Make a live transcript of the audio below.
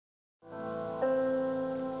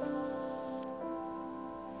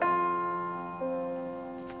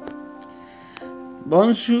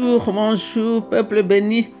Bonjour, bonjour, peuple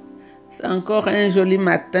béni. C'est encore un joli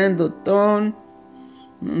matin d'automne.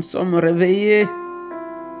 Nous nous sommes réveillés.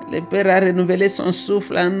 Le Père a renouvelé son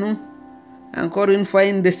souffle en nous. Encore une fois,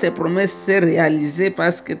 une de ses promesses s'est réalisée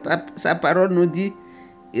parce que sa parole nous dit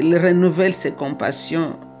il renouvelle ses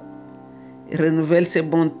compassions, il renouvelle ses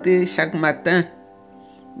bontés chaque matin.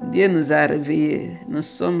 Dieu nous a réveillés. Nous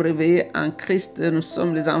sommes réveillés en Christ. Nous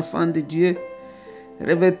sommes les enfants de Dieu.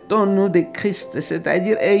 Revêtons-nous de Christ,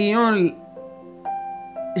 c'est-à-dire ayons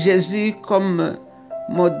Jésus comme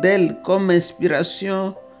modèle, comme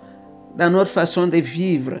inspiration dans notre façon de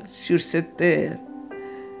vivre sur cette terre.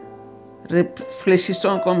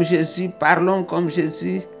 Réfléchissons comme Jésus, parlons comme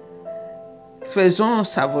Jésus, faisons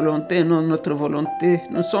sa volonté, non notre volonté.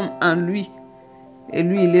 Nous sommes en lui et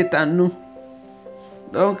lui, il est en nous.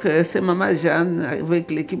 Donc, c'est Maman Jeanne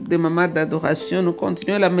avec l'équipe de Maman d'adoration. Nous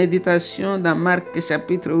continuons la méditation dans Marc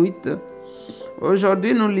chapitre 8.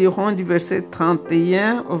 Aujourd'hui, nous lirons du verset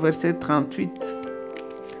 31 au verset 38.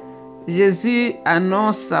 Jésus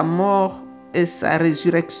annonce sa mort et sa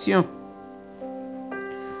résurrection.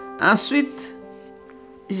 Ensuite,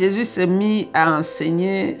 Jésus s'est mis à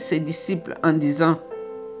enseigner ses disciples en disant: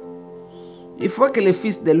 il faut que le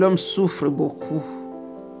Fils de l'homme souffre beaucoup.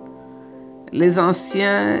 Les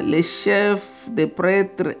anciens, les chefs des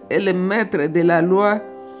prêtres et les maîtres de la loi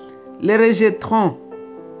le rejetteront.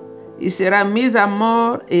 Il sera mis à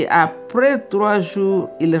mort et après 3 jours,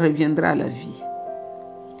 il reviendra à la vie.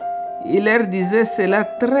 Il leur disait cela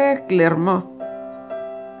très clairement.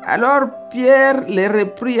 Alors Pierre les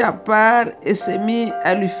reprit à part et se mit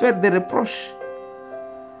à lui faire des reproches.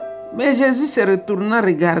 Mais Jésus se retourna,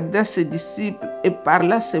 regarda ses disciples et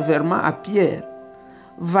parla sévèrement à Pierre.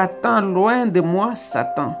 Va-t'en loin de moi,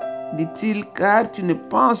 Satan, dit-il, car tu ne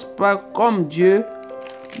penses pas comme Dieu,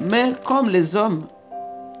 mais comme les hommes.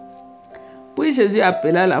 Puis Jésus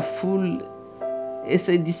appela la foule et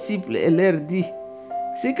ses disciples et leur dit: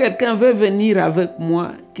 si quelqu'un veut venir avec moi,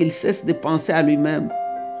 qu'il cesse de penser à lui-même,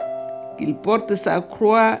 qu'il porte sa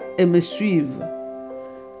croix et me suive.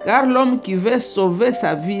 Car l'homme qui veut sauver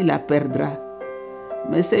sa vie la perdra.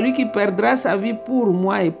 Mais celui qui perdra sa vie pour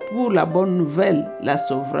moi et pour la bonne nouvelle la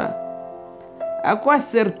sauvera. À quoi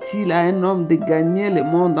sert-il à un homme de gagner le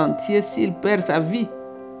monde entier s'il perd sa vie?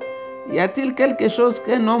 Y a-t-il quelque chose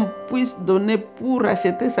qu'un homme puisse donner pour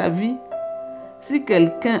acheter sa vie? Si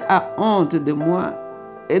quelqu'un a honte de moi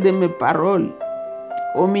et de mes paroles,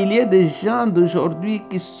 au milieu des gens d'aujourd'hui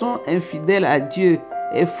qui sont infidèles à Dieu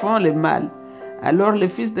et font le mal, alors le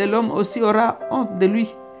Fils de l'homme aussi aura honte de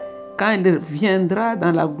lui quand il viendra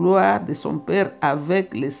dans la gloire de son Père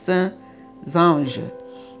avec les saints anges.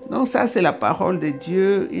 Donc ça, c'est la parole de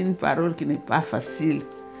Dieu, une parole qui n'est pas facile.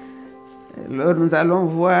 Alors nous allons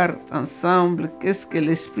voir ensemble qu'est-ce que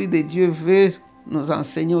l'Esprit de Dieu veut nous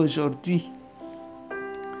enseigner aujourd'hui.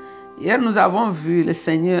 Hier, nous avons vu le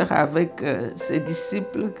Seigneur avec ses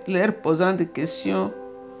disciples, leur posant des questions,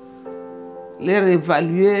 il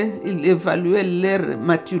évaluait leur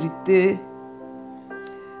maturité.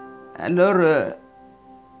 Alors,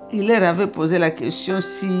 il leur avait posé la question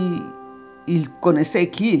si ils connaissaient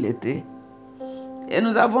qui il était. Et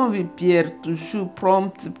nous avons vu Pierre toujours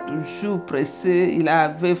prompt, toujours pressé. Il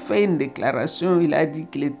avait fait une déclaration, il a dit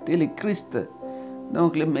qu'il était le Christ,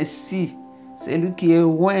 donc le Messie. C'est lui qui est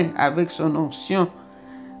oint avec son onction.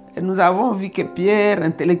 Et nous avons vu que Pierre,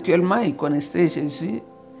 intellectuellement, il connaissait Jésus.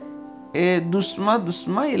 Et doucement,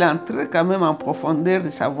 doucement, il entrait quand même en profondeur de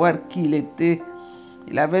savoir qui il était.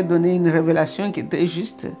 Il avait donné une révélation qui était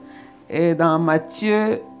juste. Et dans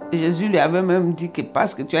Matthieu, Jésus lui avait même dit que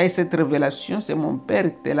parce que tu as eu cette révélation, c'est mon Père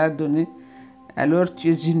qui te l'a donnée. Alors tu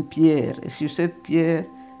es une pierre. Et sur cette pierre,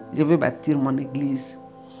 je vais bâtir mon église.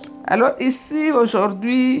 Alors ici,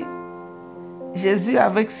 aujourd'hui, Jésus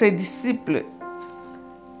avec ses disciples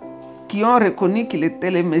qui ont reconnu qu'il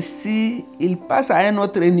était le Messie, il passe à un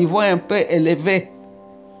autre niveau un peu élevé.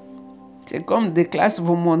 C'est comme des classes,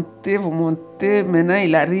 vous montez, maintenant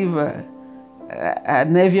il arrive à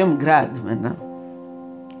 9e grade maintenant.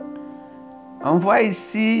 On voit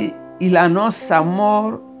ici, il annonce sa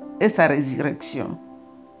mort et sa résurrection.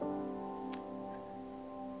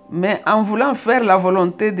 Mais en voulant faire la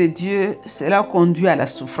volonté de Dieu, cela conduit à la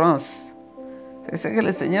souffrance. C'est ce que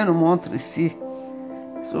le Seigneur nous montre ici.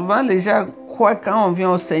 Souvent, les gens croient que quand on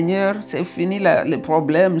vient au Seigneur, c'est fini les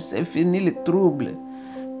problèmes, c'est fini les troubles.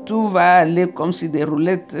 Tout va aller comme sur des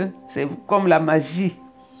roulettes, c'est comme la magie.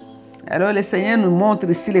 Alors le Seigneur nous montre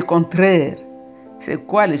ici le contraire. C'est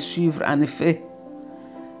quoi le suivre en effet?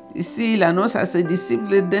 Ici, il annonce à ses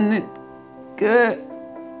disciples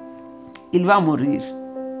qu'il va mourir.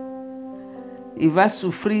 Il va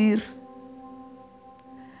souffrir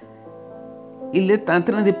il est en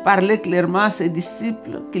train de parler clairement à ses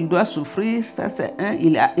disciples qu'il doit souffrir. Ça, c'est un.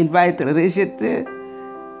 Il va être rejeté.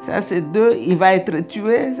 Ça, c'est deux. Il va être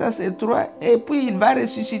tué. Ça, c'est trois. Et puis, il va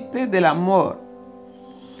ressusciter de la mort.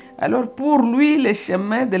 Alors, pour lui, le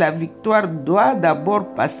chemin de la victoire doit d'abord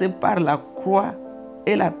passer par la croix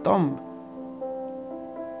et la tombe.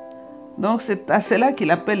 Donc, c'est à cela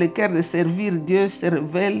qu'il appelle le cœur de servir. Dieu se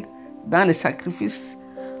révèle dans les sacrifices.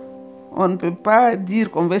 On ne peut pas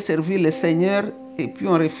dire qu'on veut servir le Seigneur et puis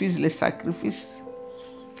on refuse les sacrifices.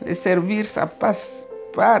 Le servir, ça passe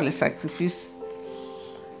par les sacrifices.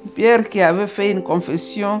 Pierre, qui avait fait une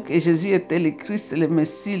confession que Jésus était le Christ, le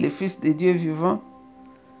Messie, le Fils de Dieu vivant,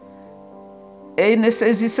 et il ne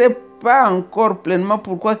saisissait pas encore pleinement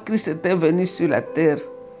pourquoi Christ était venu sur la terre.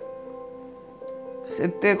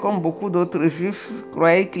 C'était comme beaucoup d'autres Juifs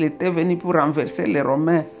croyaient qu'il était venu pour renverser les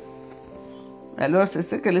Romains. Alors c'est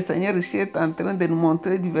ce que le Seigneur ici est en train de nous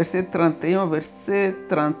montrer du verset 31 au verset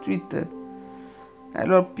 38.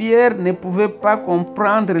 Alors Pierre ne pouvait pas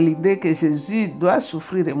comprendre l'idée que Jésus doit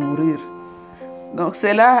souffrir et mourir. Donc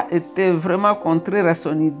cela était vraiment contraire à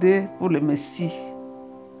son idée pour le Messie.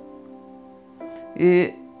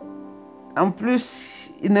 Et en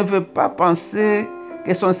plus, il ne veut pas penser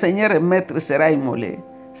que son Seigneur et Maître sera immolé.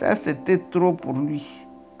 Ça, c'était trop pour lui.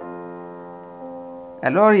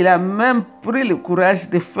 Alors, il a même pris le courage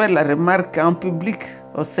de faire la remarque en public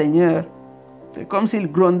au Seigneur. C'est comme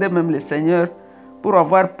s'il grondait même le Seigneur pour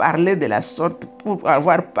avoir parlé de la sorte, pour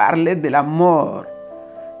avoir parlé de la mort.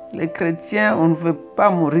 Les chrétiens, on ne veut pas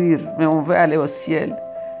mourir, mais on veut aller au ciel.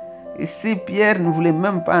 Ici, Pierre ne voulait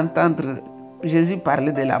même pas entendre Jésus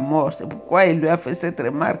parler de la mort. C'est pourquoi il lui a fait cette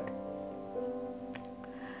remarque.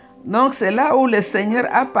 Donc, c'est là où le Seigneur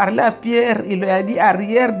a parlé à Pierre. Il lui a dit,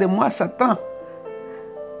 arrière de moi, Satan.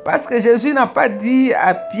 Parce que Jésus n'a pas dit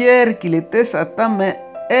à Pierre qu'il était Satan, mais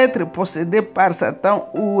être possédé par Satan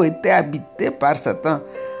ou était habité par Satan.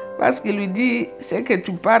 Parce qu'il lui dit, ce que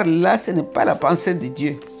tu parles là, ce n'est pas la pensée de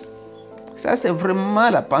Dieu. Ça, c'est vraiment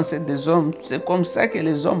la pensée des hommes. C'est comme ça que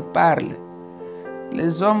les hommes parlent.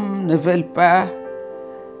 Les hommes ne veulent pas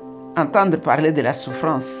entendre parler de la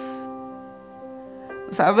souffrance.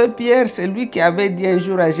 Vous savez, Pierre, c'est lui qui avait dit un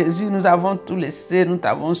jour à Jésus, nous avons tout laissé, nous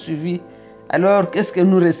t'avons suivi. Alors, qu'est-ce que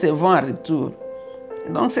nous recevons en retour?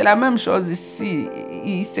 Donc, c'est la même chose ici.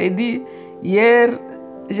 Il s'est dit, hier,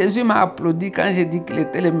 Jésus m'a applaudi quand j'ai dit qu'il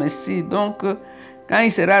était le Messie. Donc, quand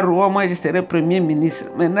il sera roi, moi, je serai premier ministre.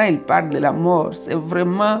 Maintenant, il parle de la mort. C'est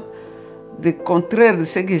vraiment le contraire de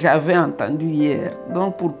ce que j'avais entendu hier.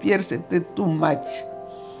 Donc, pour Pierre, c'était too much.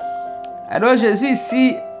 Alors, Jésus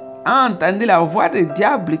ici a entendu la voix du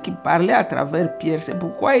diable qui parlait à travers Pierre. C'est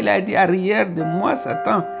pourquoi il a dit, arrière de moi,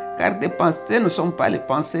 Satan, car tes pensées ne sont pas les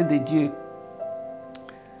pensées de Dieu.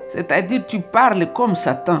 C'est-à-dire, tu parles comme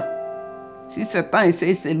Satan. Si Satan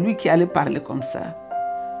essaye, c'est lui qui allait parler comme ça.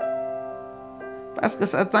 Parce que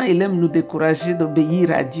Satan, il aime nous décourager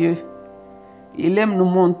d'obéir à Dieu. Il aime nous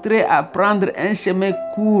montrer à prendre un chemin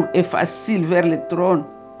court et facile vers le trône.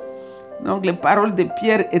 Donc, les paroles de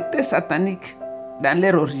Pierre étaient sataniques dans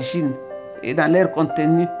leur origine et dans leur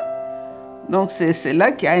contenu. Donc, c'est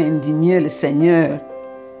cela qui a indigné le Seigneur.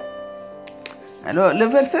 Alors, le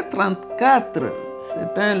verset 34,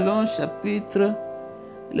 c'est un long chapitre.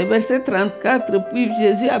 Le verset 34, puis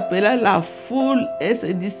Jésus appela la foule et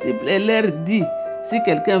ses disciples et leur dit, si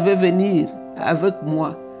quelqu'un veut venir avec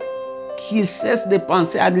moi, qu'il cesse de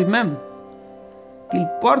penser à lui-même, qu'il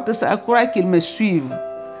porte sa croix, qu'il me suive.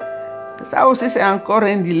 Ça aussi, c'est encore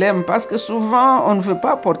un dilemme parce que souvent, on ne veut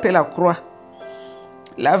pas porter la croix.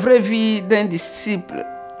 La vraie vie d'un disciple,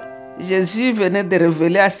 Jésus venait de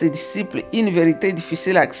révéler à ses disciples une vérité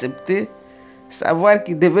difficile à accepter, savoir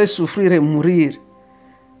qu'ils devaient souffrir et mourir.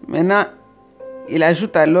 Maintenant, il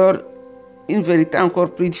ajoute alors une vérité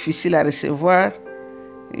encore plus difficile à recevoir.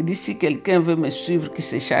 Il dit, si quelqu'un veut me suivre, qu'il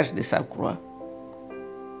se charge de sa croix.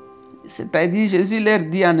 C'est-à-dire, Jésus leur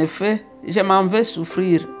dit en effet, je m'en vais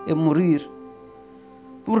souffrir et mourir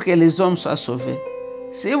pour que les hommes soient sauvés.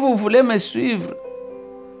 Si vous voulez me suivre,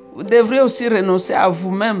 vous devrez aussi renoncer à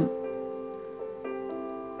vous-même.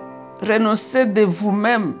 Renoncer de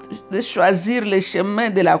vous-même, de choisir le chemin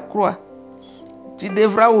de la croix. Tu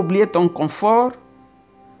devras oublier ton confort.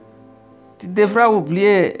 Tu devras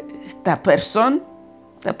oublier ta personne,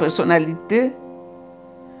 ta personnalité,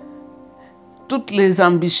 toutes les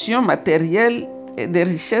ambitions matérielles et des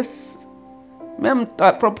richesses, même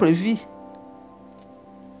ta propre vie.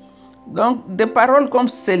 Donc, des paroles comme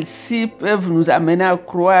celles-ci peuvent nous amener à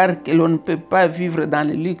croire que l'on ne peut pas vivre dans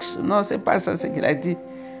le luxe. Non, ce n'est pas ça ce qu'il a dit.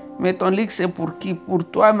 Mais ton luxe, c'est pour qui? Pour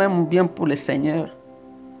toi-même ou bien pour le Seigneur?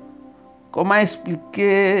 Comment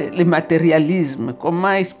expliquer le matérialisme?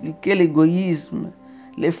 Comment expliquer l'égoïsme,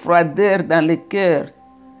 les froideurs dans le cœur?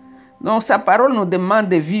 Donc sa parole nous demande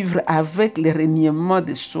de vivre avec le reniement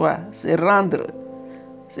de soi, se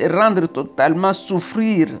rendre totalement,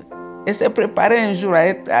 souffrir et se préparer un jour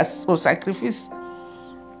au sacrifice.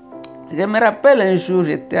 Je me rappelle un jour,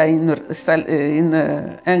 j'étais à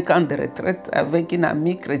un camp de retraite avec une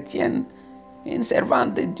amie chrétienne, une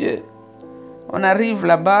servante de Dieu. On arrive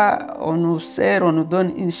là-bas, on nous sert, on nous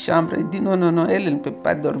donne une chambre. Elle dit non, non, non, elle ne peut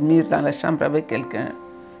pas dormir dans la chambre avec quelqu'un.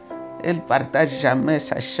 Elle ne partage jamais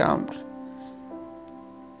sa chambre.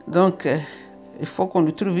 Donc, il faut qu'on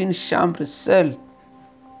lui trouve une chambre seule,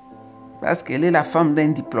 parce qu'elle est la femme d'un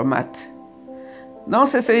diplomate. Donc,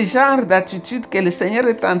 c'est ce genre d'attitude que le Seigneur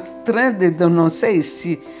est en train de dénoncer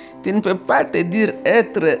ici. Tu ne peux pas te dire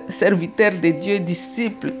être serviteur de Dieu,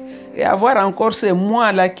 disciple, et avoir encore ces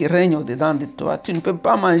moi-là qui règnent au-dedans de toi. Tu ne peux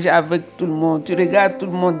pas manger avec tout le monde. Tu regardes tout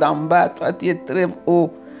le monde d'en bas. Toi, tu es très haut.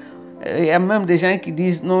 Il y a même des gens qui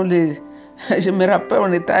disent non. Je me rappelle,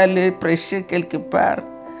 on était allé prêcher quelque part.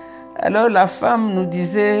 Alors la femme nous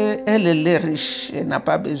disait, elle est riche, elle n'a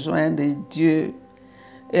pas besoin de Dieu.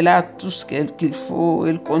 Elle a tout ce qu'il faut,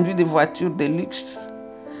 elle conduit des voitures de luxe.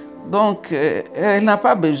 Donc, elle n'a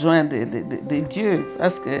pas besoin de Dieu,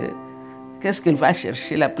 parce que qu'est-ce qu'elle va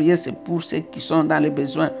chercher? La prière, c'est pour ceux qui sont dans les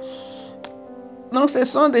besoins. Donc, ce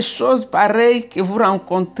sont des choses pareilles que vous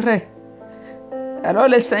rencontrez. Alors,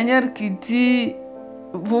 le Seigneur qui dit,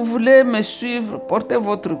 vous voulez me suivre, portez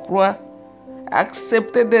votre croix,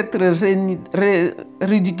 acceptez d'être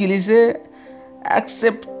ridiculisé,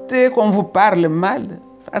 acceptez qu'on vous parle mal,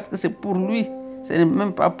 parce que c'est pour lui, ce n'est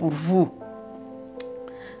même pas pour vous.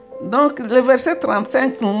 Donc le verset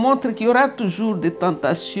 35 nous montre qu'il y aura toujours des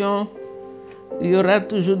tentations, il y aura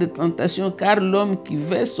toujours des tentations, car l'homme qui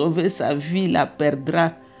veut sauver sa vie la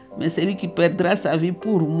perdra, mais celui qui perdra sa vie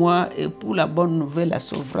pour moi et pour la bonne nouvelle la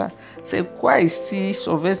sauvera. C'est quoi ici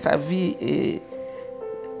sauver sa vie et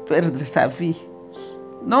perdre sa vie?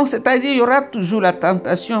 Donc, c'est-à-dire qu'il y aura toujours la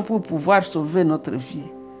tentation pour pouvoir sauver notre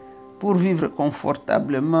vie, pour vivre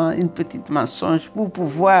confortablement, une petite mensonge, pour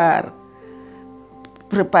pouvoir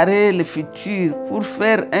préparer le futur, pour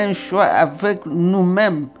faire un choix avec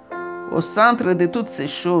nous-mêmes au centre de toutes ces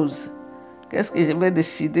choses. Qu'est-ce que je vais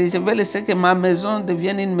décider? Je vais laisser que ma maison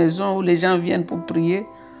devienne une maison où les gens viennent pour prier.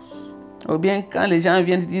 Ou bien quand les gens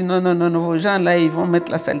viennent dire non, non, non, non, vos gens là, ils vont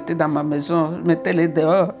mettre la saleté dans ma maison, mettez-les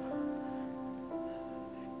dehors.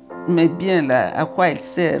 Mais bien là, à quoi ils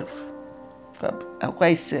servent? À quoi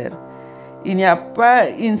ils servent? Il n'y a pas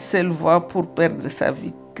une seule voie pour perdre sa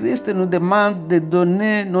vie. Christ nous demande de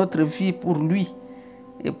donner notre vie pour lui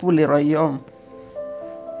et pour le royaume.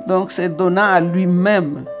 Donc c'est donnant à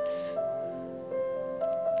lui-même,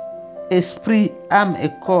 esprit, âme et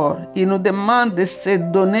corps. Il nous demande de se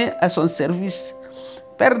donner à son service,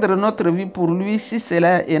 perdre notre vie pour lui si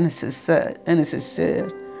cela est nécessaire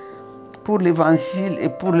pour l'évangile et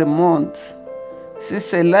pour le monde. Si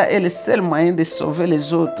cela est le seul moyen de sauver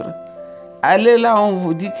les autres. Allez là où on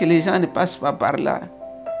vous dit que les gens ne passent pas par là.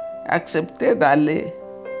 Acceptez d'aller.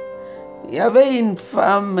 Il y avait une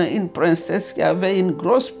femme, une princesse qui avait une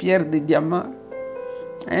grosse pierre de diamant.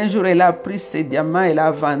 Un jour, elle a pris ces diamants, elle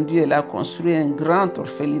a vendu, elle a construit un grand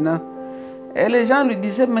orphelinat. Et les gens lui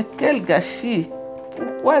disaient, mais quel gâchis!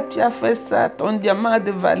 Pourquoi tu as fait ça? Ton diamant a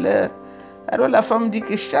de valeur. Alors la femme dit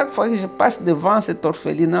que chaque fois que je passe devant cet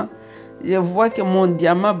orphelinat, je vois que mon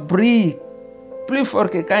diamant brille plus fort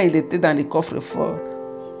que quand il était dans les coffres forts.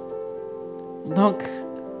 Donc,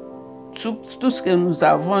 tout ce que nous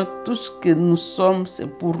avons, tout ce que nous sommes, c'est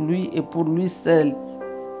pour lui et pour lui seul.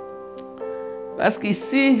 Parce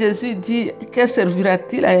qu'ici, Jésus dit, que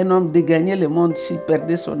servira-t-il à un homme de gagner le monde s'il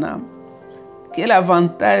perdait son âme? Quel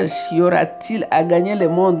avantage y aura-t-il à gagner le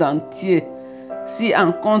monde entier si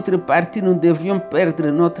en contrepartie nous devions perdre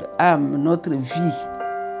notre âme, notre vie?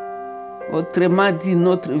 Autrement dit,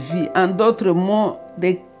 notre vie. En d'autres mots,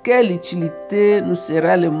 de quelle utilité nous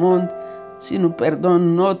sera le monde si nous perdons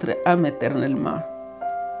notre âme éternellement?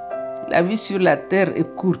 La vie sur la terre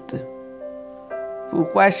est courte.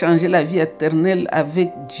 Pourquoi changer la vie éternelle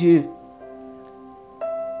avec Dieu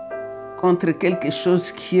contre quelque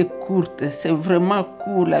chose qui est courte? C'est vraiment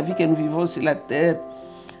court la vie que nous vivons sur la terre.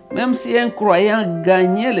 Même si un croyant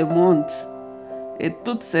gagnait le monde et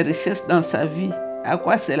toutes ses richesses dans sa vie, à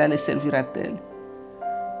quoi cela le servira-t-elle?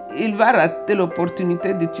 Il va rater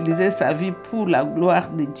l'opportunité d'utiliser sa vie pour la gloire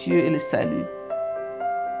de Dieu et le salut.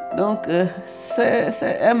 Donc, c'est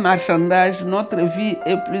un marchandage. Notre vie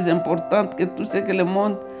est plus importante que tout ce que le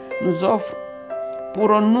monde nous offre.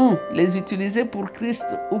 Pourrons-nous les utiliser pour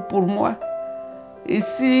Christ ou pour moi?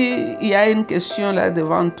 Ici, il y a une question là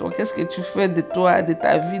devant toi. Qu'est-ce que tu fais de toi, de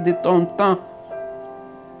ta vie, de ton temps?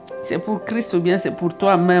 C'est pour Christ ou bien c'est pour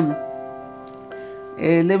toi-même?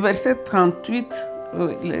 Et le verset 38,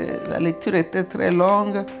 la lecture était très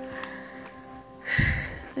longue.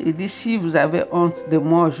 Il dit, si vous avez honte de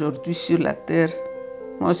moi aujourd'hui sur la terre,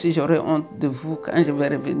 moi aussi j'aurai honte de vous quand je vais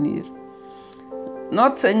revenir.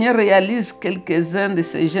 Notre Seigneur réalise quelques-uns de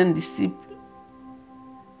ses jeunes disciples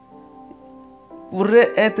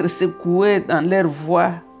pourraient être secoués dans leur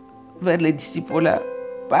voie vers les disciples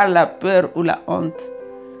par la peur ou la honte.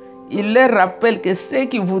 Il leur rappelle que ceux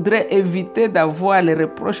qui voudraient éviter d'avoir les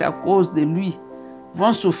reproches à cause de lui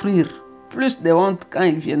vont souffrir plus de honte quand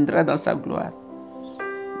il viendra dans sa gloire.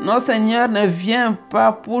 Notre Seigneur ne vient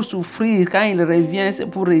pas pour souffrir. Quand il revient, c'est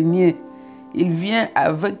pour régner. Il vient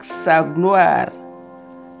avec sa gloire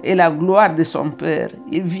et la gloire de son Père.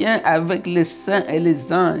 Il vient avec les saints et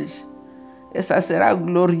les anges. Et ça sera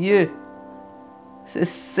glorieux. Ce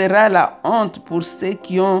sera la honte pour ceux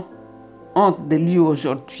qui ont honte de lui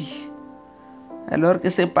aujourd'hui. Alors que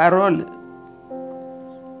ces paroles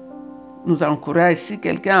nous encouragent. Si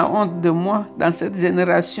quelqu'un a honte de moi dans cette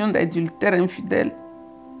génération d'adultères infidèles,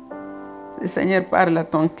 le Seigneur parle à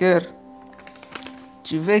ton cœur.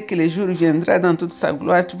 Tu veux que le jour viendra dans toute sa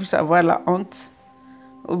gloire, tu puisses avoir la honte?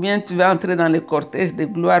 Ou bien tu vas entrer dans le cortège de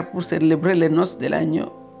gloire pour célébrer les noces de l'agneau?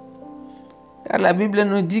 Car la Bible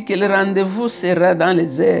nous dit que le rendez-vous sera dans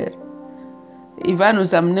les airs. Il va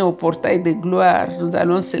nous amener au portail de gloire. Nous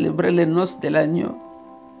allons célébrer les noces de l'agneau.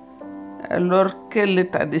 Alors, quelle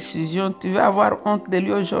est ta décision? Tu vas avoir honte de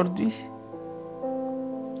lui aujourd'hui?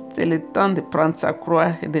 C'est le temps de prendre sa croix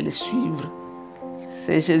et de le suivre.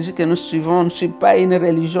 C'est Jésus que nous suivons. Je ne suis pas une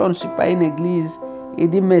religion, je ne suis pas une église. Il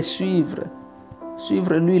dit me suivre.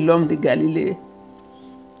 Suivre lui, l'homme de Galilée,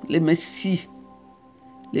 le Messie,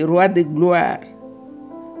 le roi de gloire,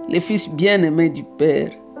 le Fils bien-aimé du Père.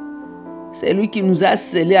 C'est lui qui nous a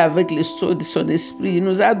scellés avec le sceau de son esprit. Il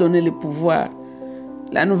nous a donné le pouvoir.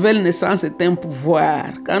 La nouvelle naissance est un pouvoir.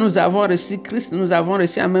 Quand nous avons reçu Christ, nous avons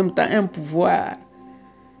reçu en même temps un pouvoir.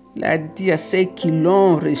 Il a dit à ceux qui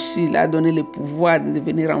l'ont reçu, il a donné le pouvoir de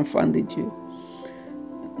devenir enfants de Dieu.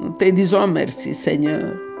 Nous te disons merci,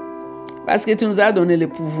 Seigneur, parce que tu nous as donné le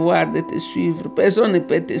pouvoir de te suivre. Personne ne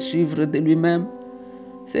peut te suivre de lui-même.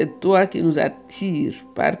 C'est toi qui nous attires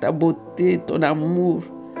par ta beauté, ton amour.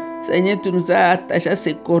 Seigneur, tu nous as attachés à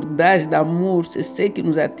ces cordages d'amour. C'est ce qui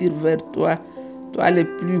nous attire vers toi. Toi le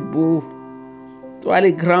plus beau, toi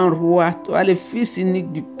le grand roi, toi le Fils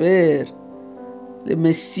unique du Père, le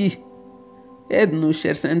Messie. Aide-nous,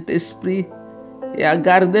 cher Saint-Esprit, et à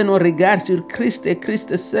garder nos regards sur Christ et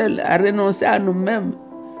Christ seul, à renoncer à nous-mêmes,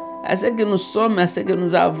 à ce que nous sommes, à ce que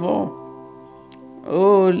nous avons.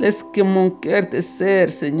 Oh, laisse que mon cœur te serre,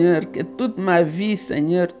 Seigneur, que toute ma vie,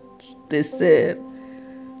 Seigneur, te serre.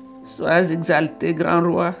 Sois exalté, grand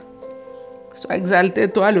roi. Sois exalté,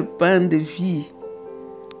 toi, le pain de vie.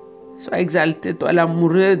 Sois exalté, toi,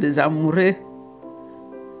 l'amoureux des amoureux.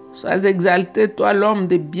 Sois exalté, toi, l'homme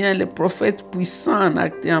de bien, le prophète puissant en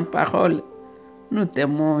acte et en parole. Nous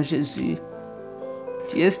t'aimons, Jésus.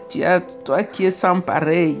 Toi qui es sans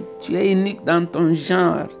pareil, tu es unique dans ton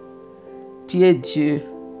genre. Tu es Dieu,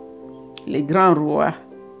 le grand roi,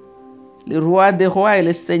 le roi des rois et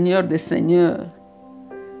le seigneur des seigneurs.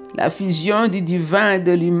 La fusion du divin et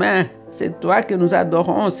de l'humain, c'est toi que nous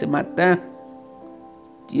adorons ce matin.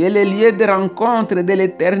 Tu es le lieu de rencontre de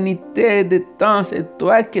l'éternité et des temps, c'est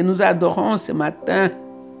toi que nous adorons ce matin.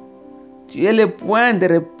 Tu es le point de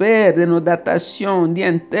repère de nos datations. On dit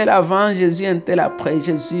un tel avant Jésus, un tel après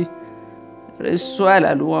Jésus. Reçois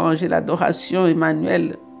la louange et l'adoration,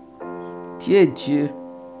 Emmanuel. Tu es Dieu.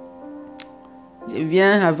 Je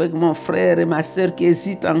viens avec mon frère et ma sœur qui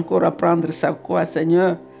hésitent encore à prendre sa croix,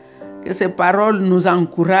 Seigneur. Que ces paroles nous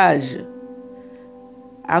encouragent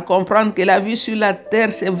à comprendre que la vie sur la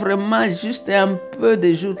terre, c'est vraiment juste un peu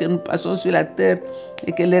de jours que nous passons sur la terre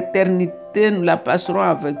et que l'éternité, nous la passerons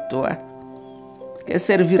avec toi. Que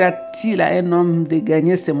servira-t-il à un homme de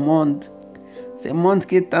gagner ce monde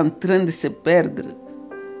qui est en train de se perdre,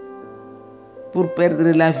 pour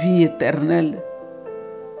perdre la vie éternelle?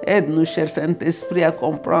 Aide-nous, cher Saint-Esprit, à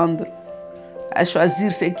comprendre, à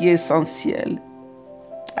choisir ce qui est essentiel,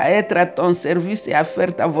 à être à ton service et à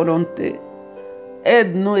faire ta volonté.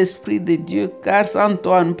 Aide-nous, Esprit de Dieu, car sans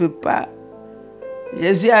toi, on ne peut pas.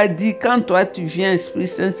 Jésus a dit, quand toi tu viens, Esprit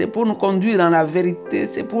Saint, c'est pour nous conduire dans la vérité,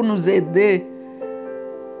 c'est pour nous aider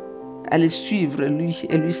à le suivre, lui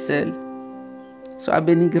et lui seul. Sois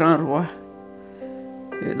béni, grand roi.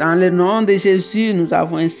 Et dans le nom de Jésus, nous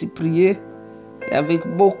avons ainsi prié. Et avec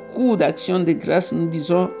beaucoup d'actions de grâce, nous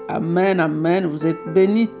disons Amen, Amen. Vous êtes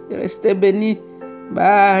bénis, restez bénis.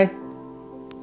 Bye.